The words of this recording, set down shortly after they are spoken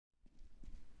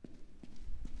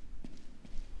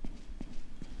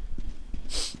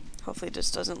Hopefully it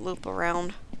just doesn't loop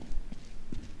around.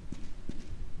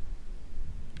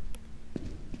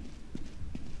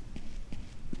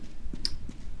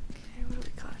 Okay, what do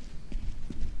we got?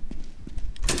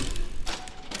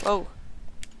 Whoa.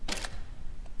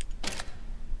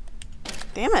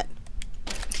 Damn it.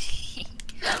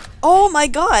 Oh my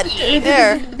god!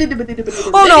 There.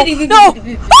 Oh no! No!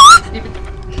 Ah!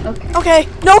 Okay.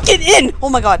 No, get in! Oh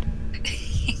my god.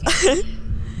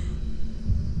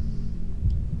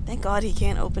 Thank god he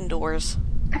can't open doors.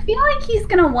 I feel like he's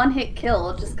gonna one-hit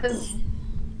kill just because.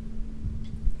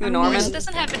 Who, Norman? Boris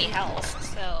doesn't have any health,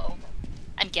 so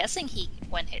I'm guessing he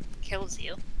one-hit kills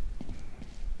you.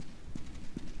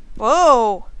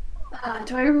 Whoa!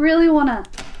 Do I really wanna?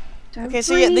 Okay,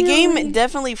 so yeah, the game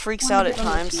definitely freaks out at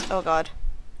times. Oh god.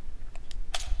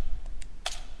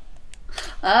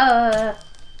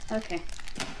 Okay.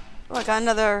 Oh, I got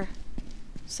another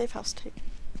safe house tape.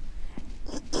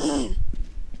 Oh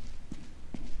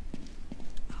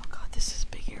god, this is a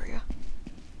big area.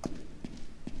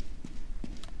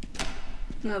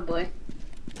 Oh boy.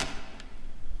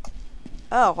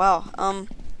 Oh wow,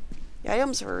 the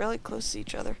items are really close to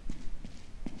each other.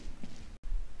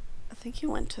 I think he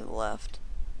went to the left.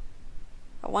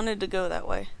 I wanted to go that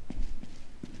way.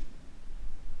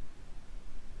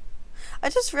 I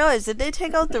just realized, did they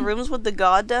take out the rooms with the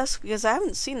god desk? Because I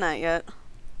haven't seen that yet.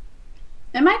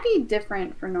 It might be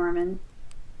different for Norman.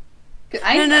 No,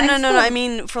 I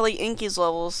mean for like Inky's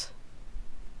levels.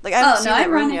 Like I haven't seen that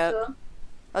room yet.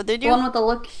 Oh, did you? The one with the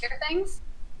look here things?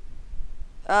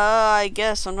 I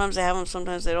guess sometimes they have them,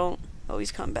 sometimes they don't.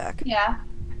 Always come back. Yeah,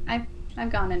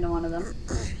 I've gone into one of them.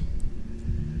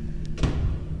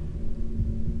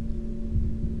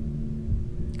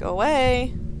 Go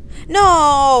away.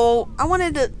 No! I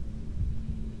wanted to...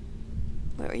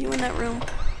 Wait, are you in that room?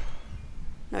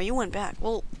 No, you went back.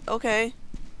 Well, okay.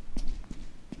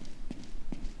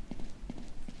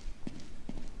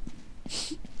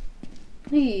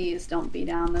 Please don't be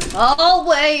down this. Oh,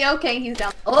 wait! Okay, he's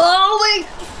down. Oh, wait!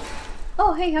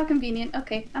 Oh, hey, how convenient.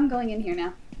 Okay, I'm going in here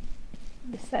now.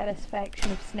 The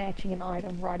satisfaction of snatching an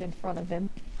item right in front of him.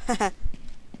 Is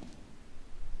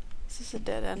this a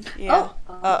dead end? Yeah.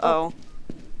 Oh. Uh-oh.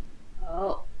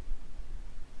 Oh.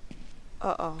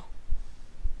 Uh-oh.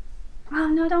 Oh,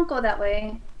 no, don't go that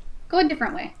way. Go a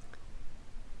different way.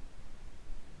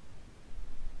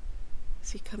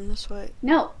 Is he coming this way?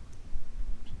 No.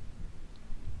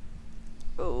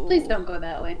 Oh. Please don't go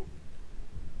that way.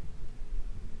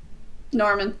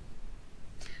 Norman.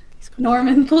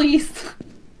 Norman, please.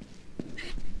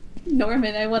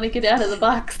 Norman, I want to get out of the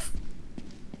box.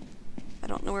 I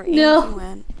don't know where No. Andy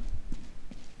went.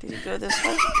 Did he go this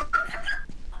way?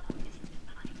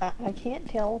 I can't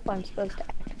tell if I'm supposed to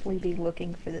actively be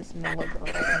looking for this Miller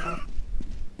girl.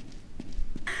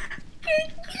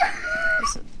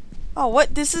 Oh,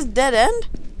 what? This is dead end?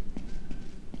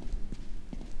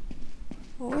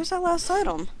 Well, where's that last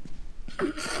item?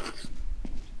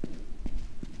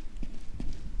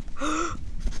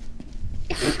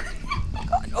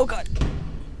 God, oh god.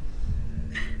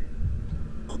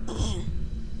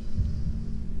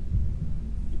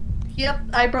 Yep,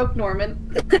 I broke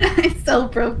Norman. I so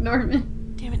broke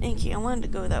Norman. Damn it, Inky, I wanted to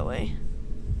go that way.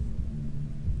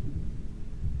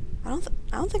 I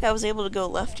don't think I was able to go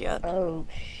left yet. Oh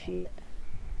shit.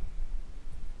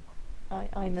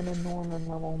 I'm in a Norman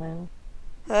level now.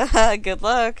 Good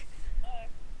luck.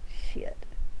 Shit.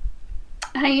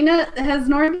 Hyena, has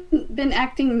Norman been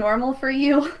acting normal for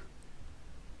you?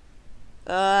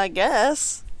 I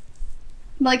guess.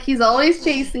 Like, he's always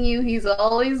chasing you, he's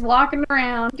always walking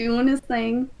around, doing his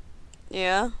thing.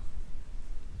 Yeah.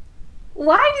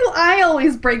 Why do I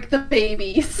always break the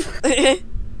babies? Come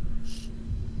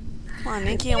on,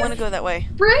 Inky, I want to go that way.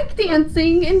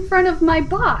 Breakdancing in front of my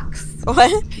box.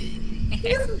 What?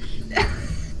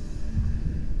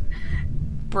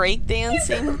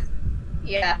 Breakdancing?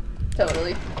 Yeah,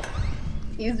 totally.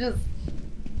 He's just...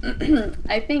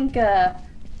 I think,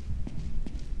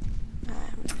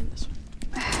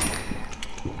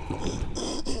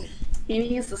 he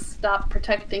needs to stop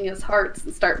protecting his hearts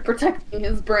and start protecting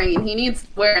his brain. He needs to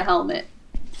wear a helmet.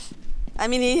 I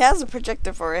mean, he has a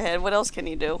projector for a head. What else can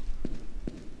he do?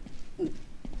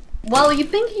 Well, you'd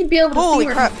think he'd be able to Holy see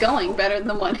where crap. he's going better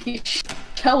than what he's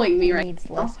showing me He right needs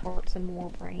now. less hearts and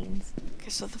more brains. Okay,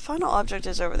 so the final object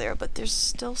is over there, but there's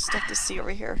still stuff to see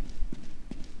over here.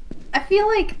 I feel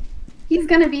like he's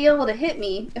gonna be able to hit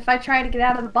me if I try to get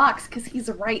out of the box, because he's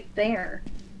right there.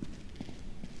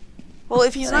 Well,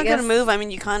 if he's But I not gonna guess- move, I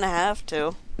mean, you kind of have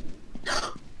to.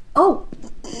 Oh!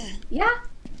 Yeah?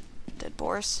 Dead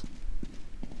Boris.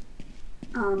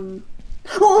 Oh!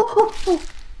 Oh! Oh!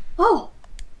 Oh!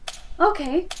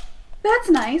 Okay. That's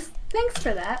nice. Thanks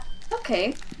for that.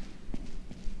 Okay.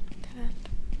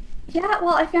 Yeah,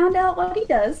 well, I found out what he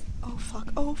does. Oh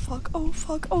fuck, oh fuck, oh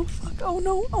fuck, oh fuck, oh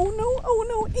no, oh no, oh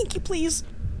no, Inky, please.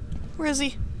 Where is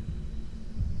he?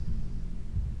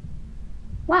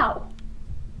 Wow.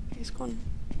 He's going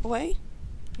away?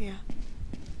 Yeah.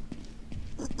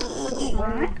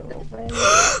 Alright. Go away.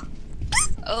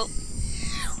 Oh,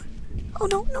 Oh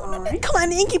no, no, no, no. Alright. Come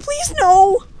on, Inky, please,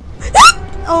 no!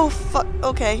 Oh fuck,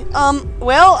 okay.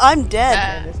 Well, I'm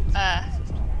dead.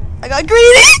 I got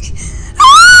greedy!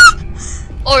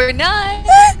 or not.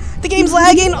 The game's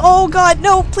lagging! Oh god,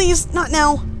 no, please, not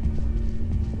now.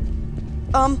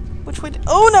 Which way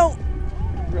oh no!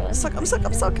 Run. I'm stuck, I'm stuck,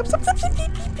 I'm stuck, I'm stuck, I'm stuck.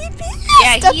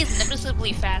 Yeah, Step. he is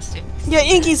noticeably faster. Yeah,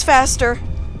 Inky's faster.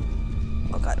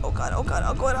 Oh god, oh god, oh god,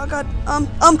 oh god,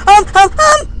 oh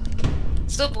god.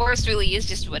 So Boris really is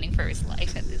just running for his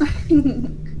life at this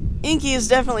point. Inky is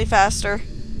definitely faster.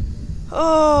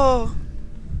 Oh.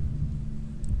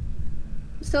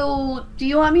 So, do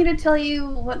you want me to tell you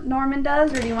what Norman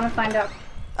does, or do you want to find out?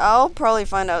 I'll probably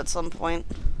find out at some point.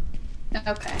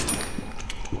 Okay.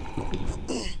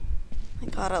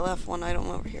 Thank god I left one item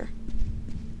over here.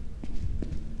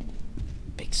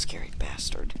 Big scary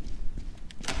bastard.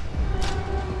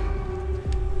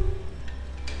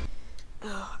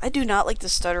 Ugh, I do not like the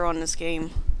stutter on this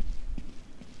game.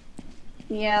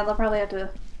 Yeah, they'll probably have to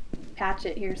patch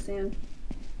it here soon.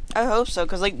 I hope so,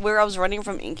 because like where I was running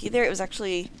from Inky there, it was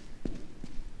actually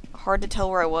hard to tell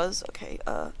where I was. Okay,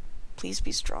 please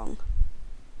be strong.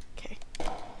 Okay.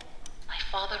 My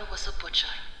father was a butcher.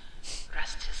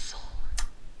 Rest his soul.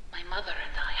 My mother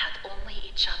and I had only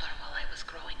each other while I was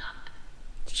growing up.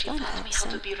 She got an taught me how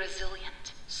to accent. be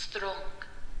resilient, strong.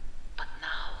 But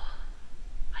now,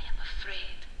 I am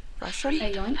afraid. Russian?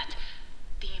 Afraid Are of you that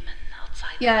demon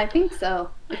outside. Yeah, I the think door.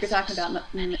 so. If you're talking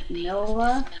about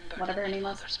Noah, whatever her name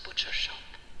was. Father's butcher shop.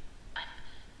 I'm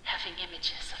having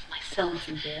images of myself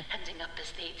Don't you dare. ending up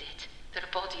as they did. Their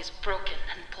bodies broken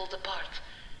and pulled apart.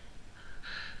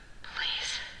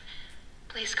 Please.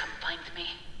 Please come find me.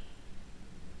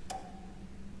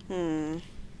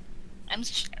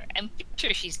 I'm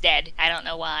sure she's dead. I don't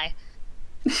know why.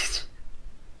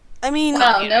 I mean,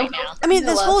 Wow, Yeah, no. right now. I mean,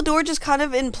 this Noah. whole door just kind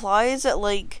of implies that,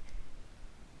 like,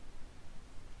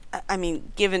 I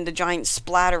mean, given the giant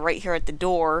splatter right here at the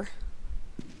door,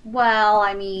 Well,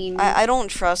 I mean, I don't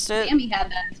trust it. Sammy had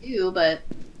that too, but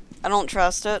I don't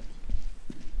trust it.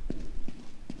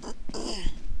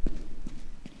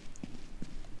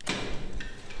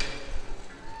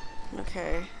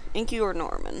 Okay, Inky or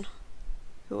Norman?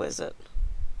 Who is it?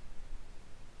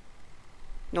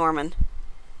 Norman.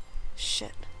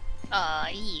 Shit.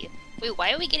 Yeah. Wait,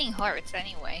 why are we getting hearts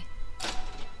anyway?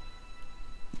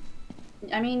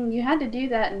 I mean, you had to do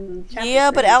that in chapter Yeah,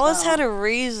 but 3 as Alice well. had a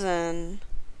reason.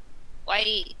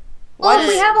 Why? Why Well,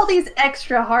 we does- have all these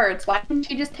extra hearts. Why didn't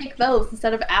you just take those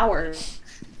instead of ours?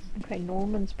 Okay,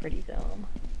 Norman's pretty dumb.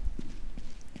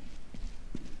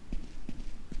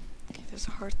 Okay, there's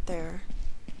a heart there.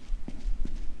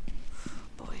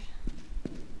 Boy.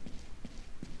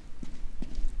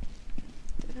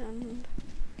 And...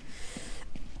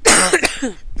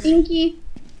 Inky.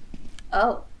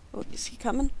 Oh. Oh, is he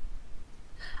coming?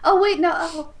 Oh wait,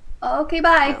 no. Oh, okay,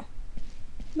 bye.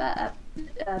 No.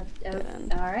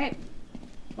 All right.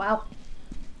 Wow.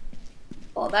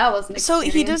 Well, that was an So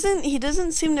experience. he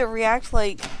doesn't seem to react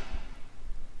like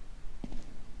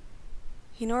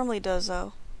he normally does,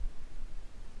 though.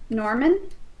 Norman.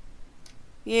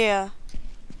 Yeah.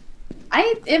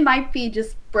 It might be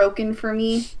just broken for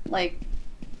me. Like,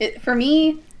 for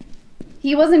me,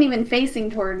 he wasn't even facing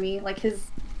toward me. Like his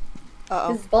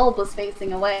Uh-oh. bulb was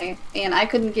facing away, and I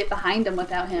couldn't get behind him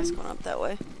without him He's going up that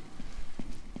way.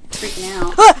 freaking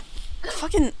out. Ah!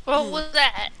 Fucking What was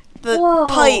that? the Whoa.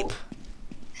 pipe.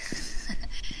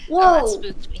 Oh, that Whoa,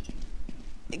 spooked me.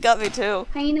 It got me too.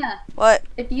 Hyena! What?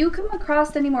 If you come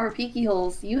across any more peeky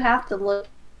holes, you have to look.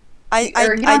 I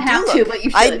Or you don't do have to, look. but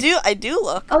you I should. do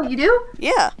look. Oh, you do?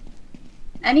 Yeah.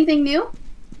 Anything new?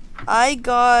 I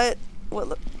got what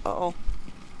look uh-oh.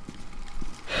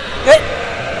 Good.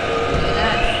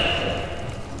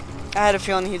 I had a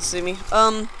feeling he'd see me.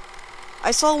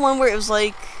 I saw one where it was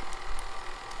like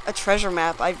a treasure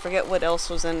map. I forget what else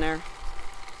was in there.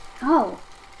 Oh,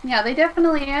 yeah, they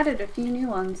definitely added a few new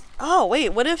ones. Oh, wait,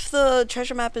 what if the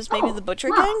treasure map is maybe Oh, the butcher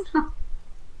wow. gang? Huh.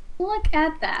 Look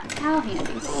at that. How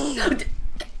handy.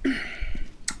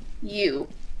 You.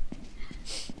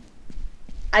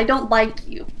 I don't like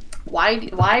you. Why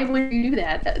would you do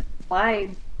that? Why?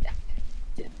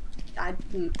 Alright.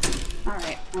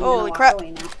 I'm Holy gonna walk crap.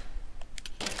 away now.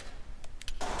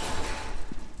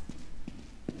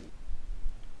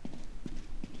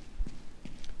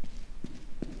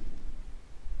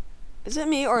 Is it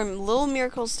me, or Little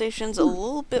Miracle Station's a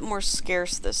little bit more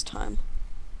scarce this time?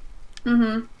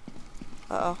 Mm-hmm.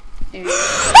 Uh-oh. There you go.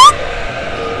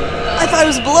 I thought it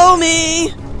was below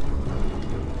me!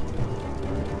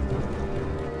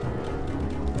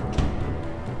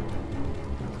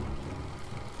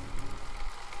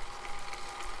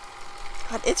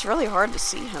 God, it's really hard to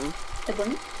see him.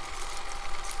 Isn't it?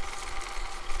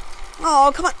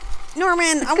 Oh, come on!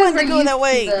 Norman, I wanted to go that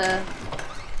way!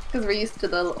 Because we're used to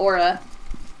the aura.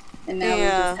 And now we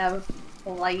Yeah. just have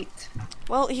light.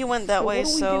 Well, he went that way,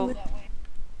 so...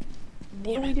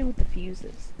 What do we do with the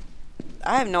fuses?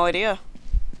 I have no idea.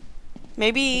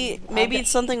 Maybe it's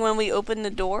something when we open the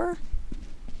door?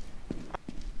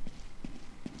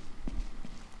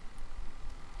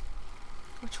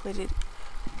 Which way did...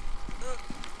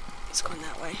 It's going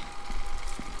that way.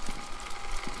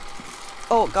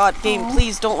 Oh god, game,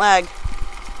 please don't lag.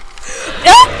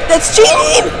 Ah! That's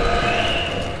cheating!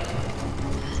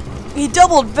 He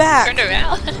doubled back! Turned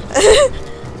around.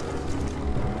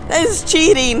 That is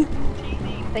cheating!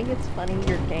 I think it's funny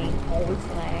your game always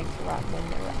lags right when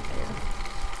they're up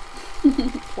there.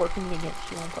 It's working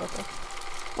against you on purpose.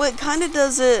 Well, it kind of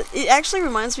does it. It actually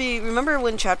reminds me. Remember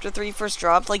when Chapter 3 first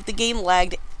dropped? Like, the game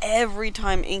lagged every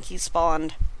time Inky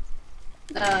spawned.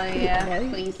 Oh, yeah. No.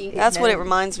 Twinkie. That's what it No.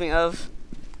 reminds me of.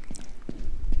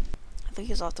 I think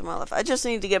he's off to my left. I just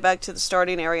need to get back to the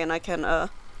starting area and I can,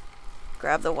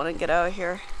 grab the one and get out of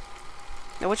here.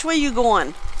 Now, which way are you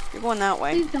going? You're going that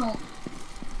way. Please don't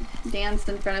dance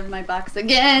in front of my box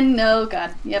again. No,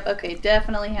 God. Yep, okay.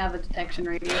 Definitely have a detection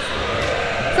radius.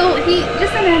 So,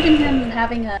 just imagine him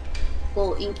having a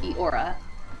little inky aura,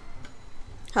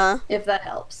 Huh? if that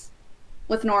helps.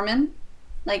 With Norman,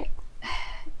 like,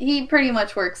 he pretty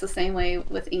much works the same way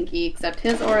with Inky, except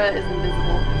his aura is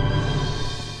invisible.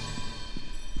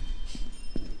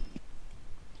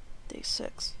 Day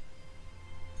 6.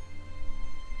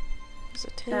 Is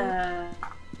it 2?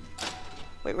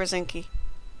 Wait, where's Inky?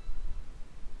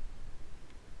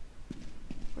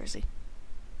 Where is he?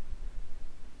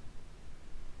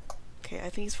 Okay, I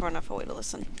think he's far enough away to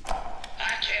listen.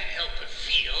 I can't help but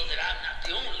feel that I'm not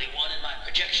the only one in my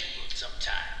projection booth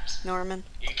sometimes. Norman.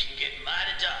 It can get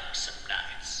mighty dark some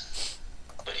nights.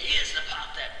 But here's the part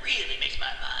that really makes my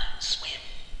mind swim.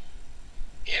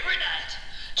 Every night,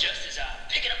 just as I'm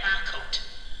picking up my coat,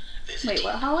 there's a Wait, deep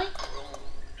what, Holly? groan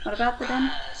What about the den?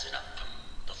 rising up from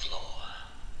the floor.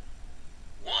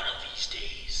 One of these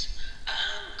days,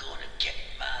 I'm gonna get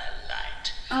my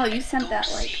light. Oh, you and sent go that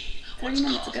like see 30 what's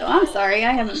minutes called ago. I'm sorry,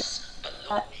 I haven't.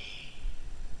 below me.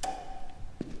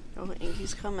 Oh,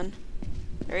 Inky's coming.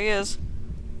 There he is.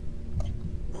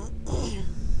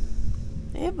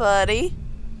 Hey, buddy.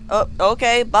 Oh,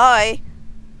 okay, bye.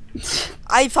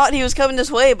 I thought he was coming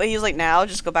this way, but he's like, nah, I'll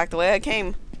just go back the way I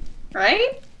came.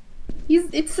 Right?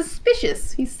 It's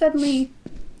suspicious. He's suddenly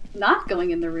not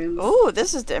going in the rooms. Oh,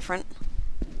 this is different.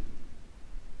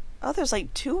 Oh, there's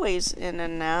like 2 ways in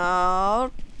and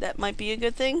out. That might be a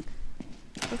good thing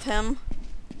with him.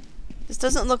 This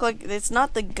doesn't look like... It's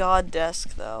not the god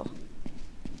desk, though.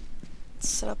 It's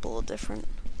set up a little different.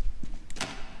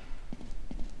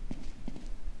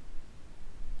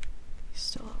 He's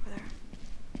still over there.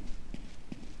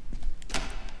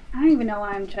 I don't even know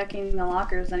why I'm checking the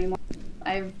lockers anymore.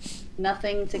 I have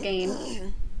nothing to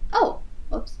gain. Oh,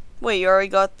 whoops. Wait, you already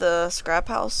got the scrap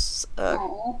house?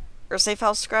 Oh. Or safe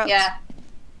house scraps? Yeah.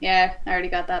 Yeah, I already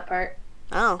got that part.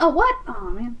 Oh. Oh, what? Oh,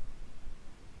 man.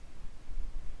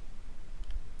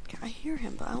 I hear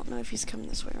him, but I don't know if he's coming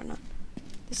this way or not.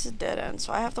 This is dead end,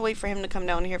 so I have to wait for him to come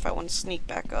down here if I want to sneak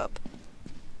back up.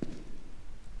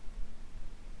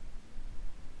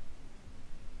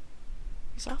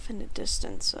 He's off in the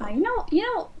distance. You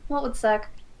know what would suck?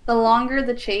 The longer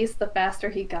the chase, the faster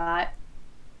he got.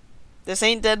 This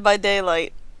ain't Dead by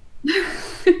Daylight.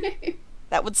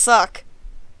 That would suck.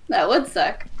 That would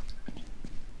suck.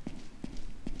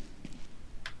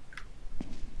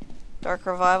 Dark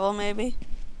Revival, maybe?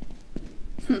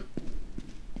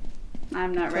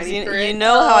 I'm not 'Cause ready for it. you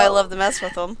know how I love to mess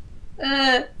with him.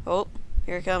 Uh, Oh,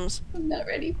 here it comes. I'm not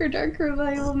ready for Dark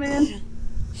Revival, man.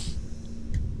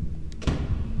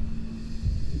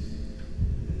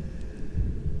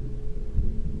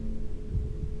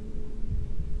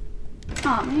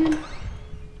 Aw, man. Okay,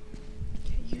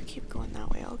 you keep going that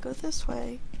way. I'll go this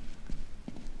way.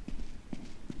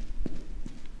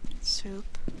 Soup.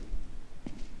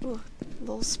 Ooh,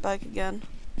 little spike again.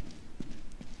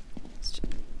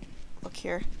 Look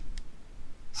here.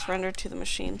 Surrender to the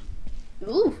machine.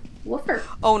 Ooh, woofer.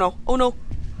 Oh no, oh no.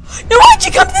 No, why'd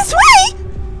you come this way?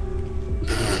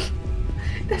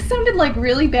 That sounded like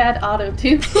really bad auto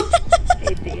too.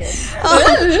 It did.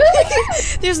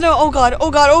 There's no. Oh god.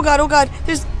 Oh god. Oh god. Oh god.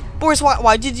 There's. Boris,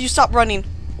 why did you stop running?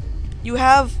 You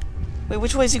have. Wait,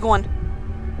 which way is he going?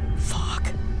 Fuck.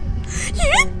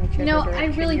 No, I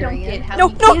really don't get how No,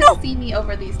 he no, can't no. see me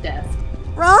over these desks.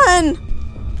 Run!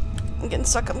 I'm getting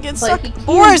stuck. I'm getting But stuck. he can't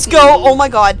Boris, see go! me. Oh my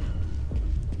god.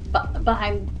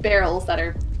 Behind barrels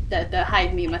that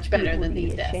hide me much better than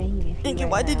these desks. Thank you.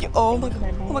 Why did you? Oh my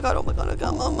god. Oh my god. Oh my god. Oh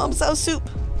my god. I'm so soup.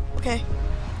 Okay.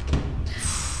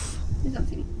 Please don't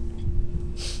see me.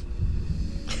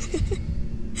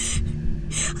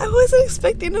 I wasn't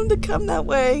expecting him to come that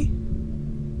way.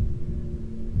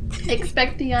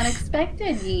 Expect the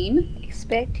unexpected, Yeen.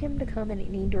 Expect him to come in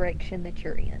any direction that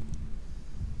you're in.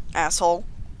 Asshole.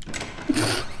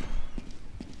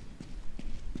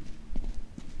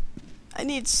 I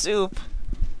need soup.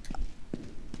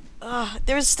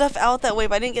 There's stuff out that way,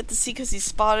 but I didn't get to see because he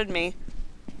spotted me.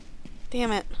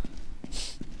 Damn it.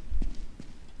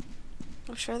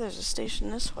 I'm sure there's a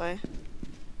station this way.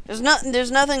 There's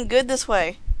nothing good this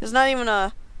way. There's not even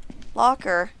a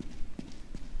locker.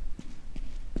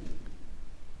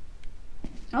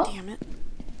 Oh. Damn it.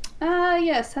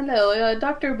 Yes, hello,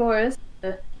 Dr. Boris.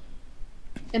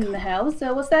 In the house.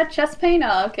 Was that chest pain?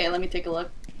 Oh, okay, let me take a look.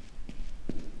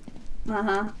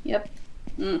 Yep.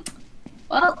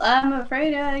 Well, I'm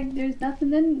afraid there's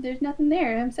nothing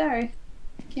there. I'm sorry.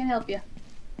 Can't help you.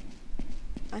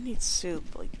 I need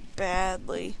soup, like,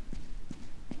 badly.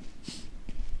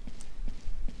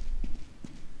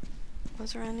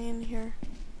 Was there any in here?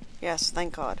 Yes,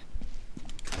 thank God.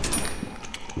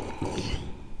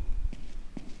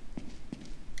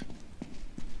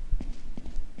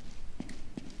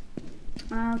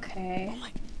 Okay. Oh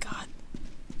my God.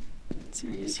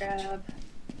 Seriously. Grab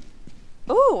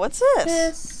Ooh, what's this?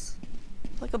 this,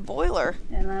 Like a boiler.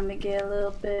 and let me get a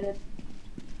little bit of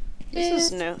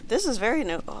This is new. This is very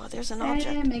new. Oh, there's an object.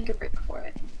 and make a break for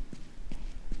it.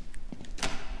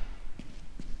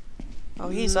 Oh,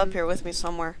 he's up here with me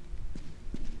somewhere.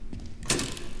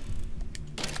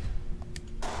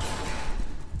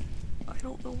 I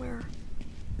don't know where.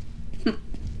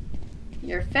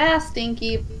 You're fast,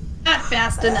 Stinky. Not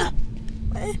fast enough.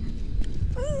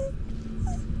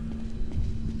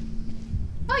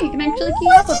 Oh, you can actually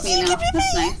keep up with me now.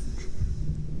 That's nice.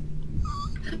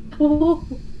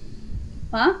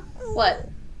 Huh? What?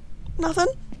 Nothing?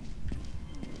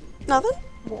 Nothing?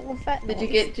 What was that? Did you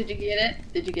noise? get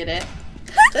it? Did you get it?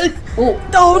 Oh.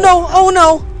 Oh no! Oh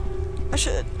no!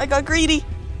 I got greedy.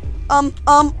 Oh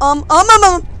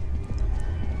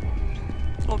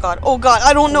god! Oh god!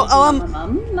 I don't know.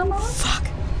 Fuck.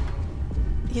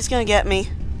 He's gonna get me.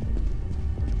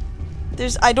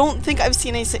 I don't think I've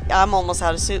seen I'm almost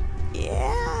out of soup.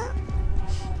 Yeah.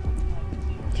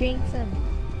 Jinx him.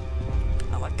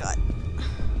 Oh my god.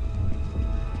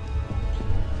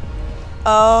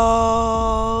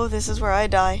 Oh, this is where I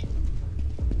die.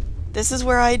 This is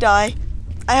where I die.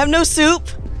 I have no soup.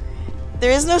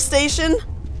 There is no station.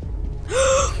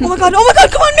 Oh my god,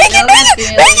 come on, make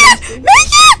it!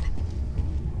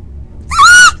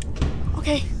 Ah!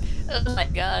 Okay. Oh my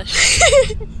gosh.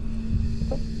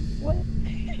 What?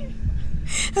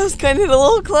 I was kind of a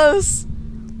little close.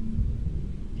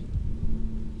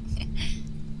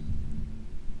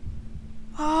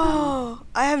 Oh,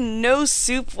 I have no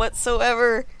soup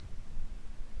whatsoever.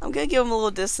 I'm gonna give him a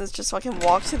little distance just so I can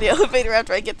walk to the elevator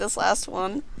after I get this last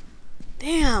one.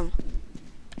 Damn.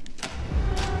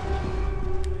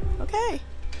 Okay.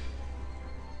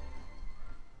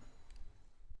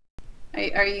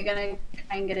 Are you gonna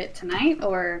try and get it tonight,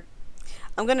 or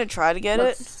I'm gonna try to get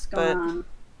what's it, going but on?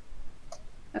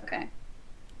 Okay.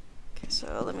 okay.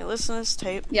 So let me listen to this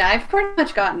tape. Yeah, I've pretty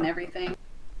much gotten everything.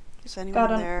 Is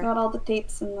anyone there? Got all the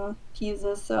tapes and the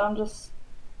fuses, so I'm just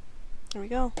There we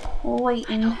go. I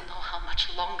waiting. don't know how much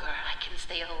longer I can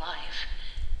stay alive.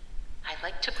 I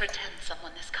like to pretend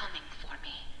someone is coming for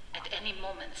me. At any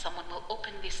moment, someone will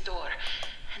open this door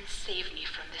and save me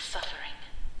from this suffering.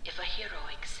 If a hero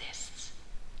exists,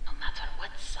 no matter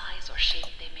what size or shape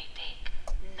they may take,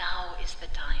 now is the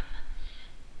time.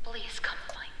 Please come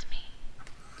find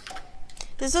me.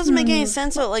 This doesn't make any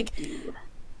sense. So, like,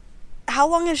 how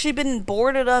long has she been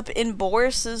boarded up in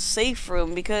Boris's safe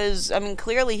room? Because I mean,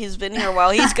 clearly he's been here a while.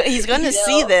 He's going to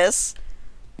see this.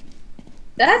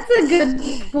 That's a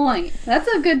good point. That's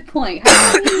a good point.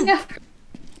 How come you never?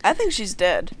 I think she's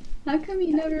dead. How come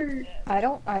you never? I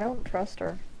don't trust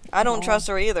her. I don't No. trust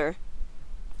her either.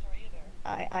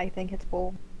 I think it's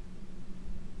bull.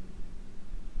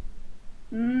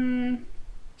 I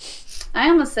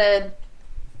almost said,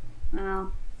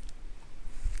 well,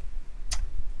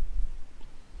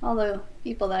 all the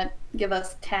people that give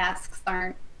us tasks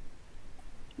aren't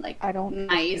like I don't trust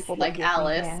nice people that like give me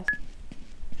Alice. gas.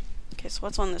 Okay, so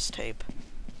what's on this tape?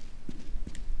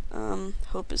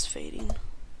 Hope is fading.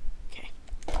 Okay.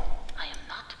 I am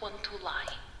not one to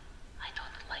lie. I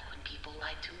don't like when people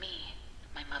lie to me.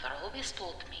 My mother always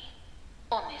told me,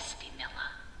 honesty,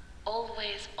 Milla.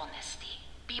 Always honesty.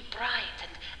 Be bright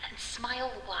and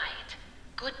smile wide.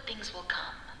 Good things will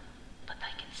come. But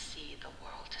I can see the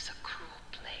world is a cruel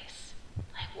place.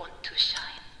 I want to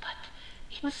shine, but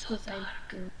it's What so was I dark.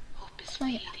 doing? Hope is Oh,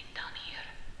 yeah. fading down here.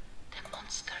 The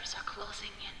monsters are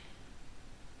closing in.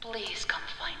 Please come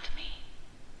find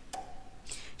me.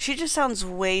 She just sounds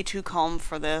way too calm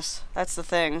for this. That's the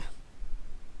thing.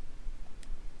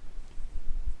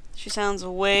 She sounds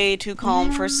way too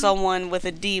calm for Yeah. someone with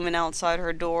a demon outside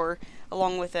her door,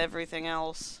 along with everything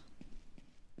else.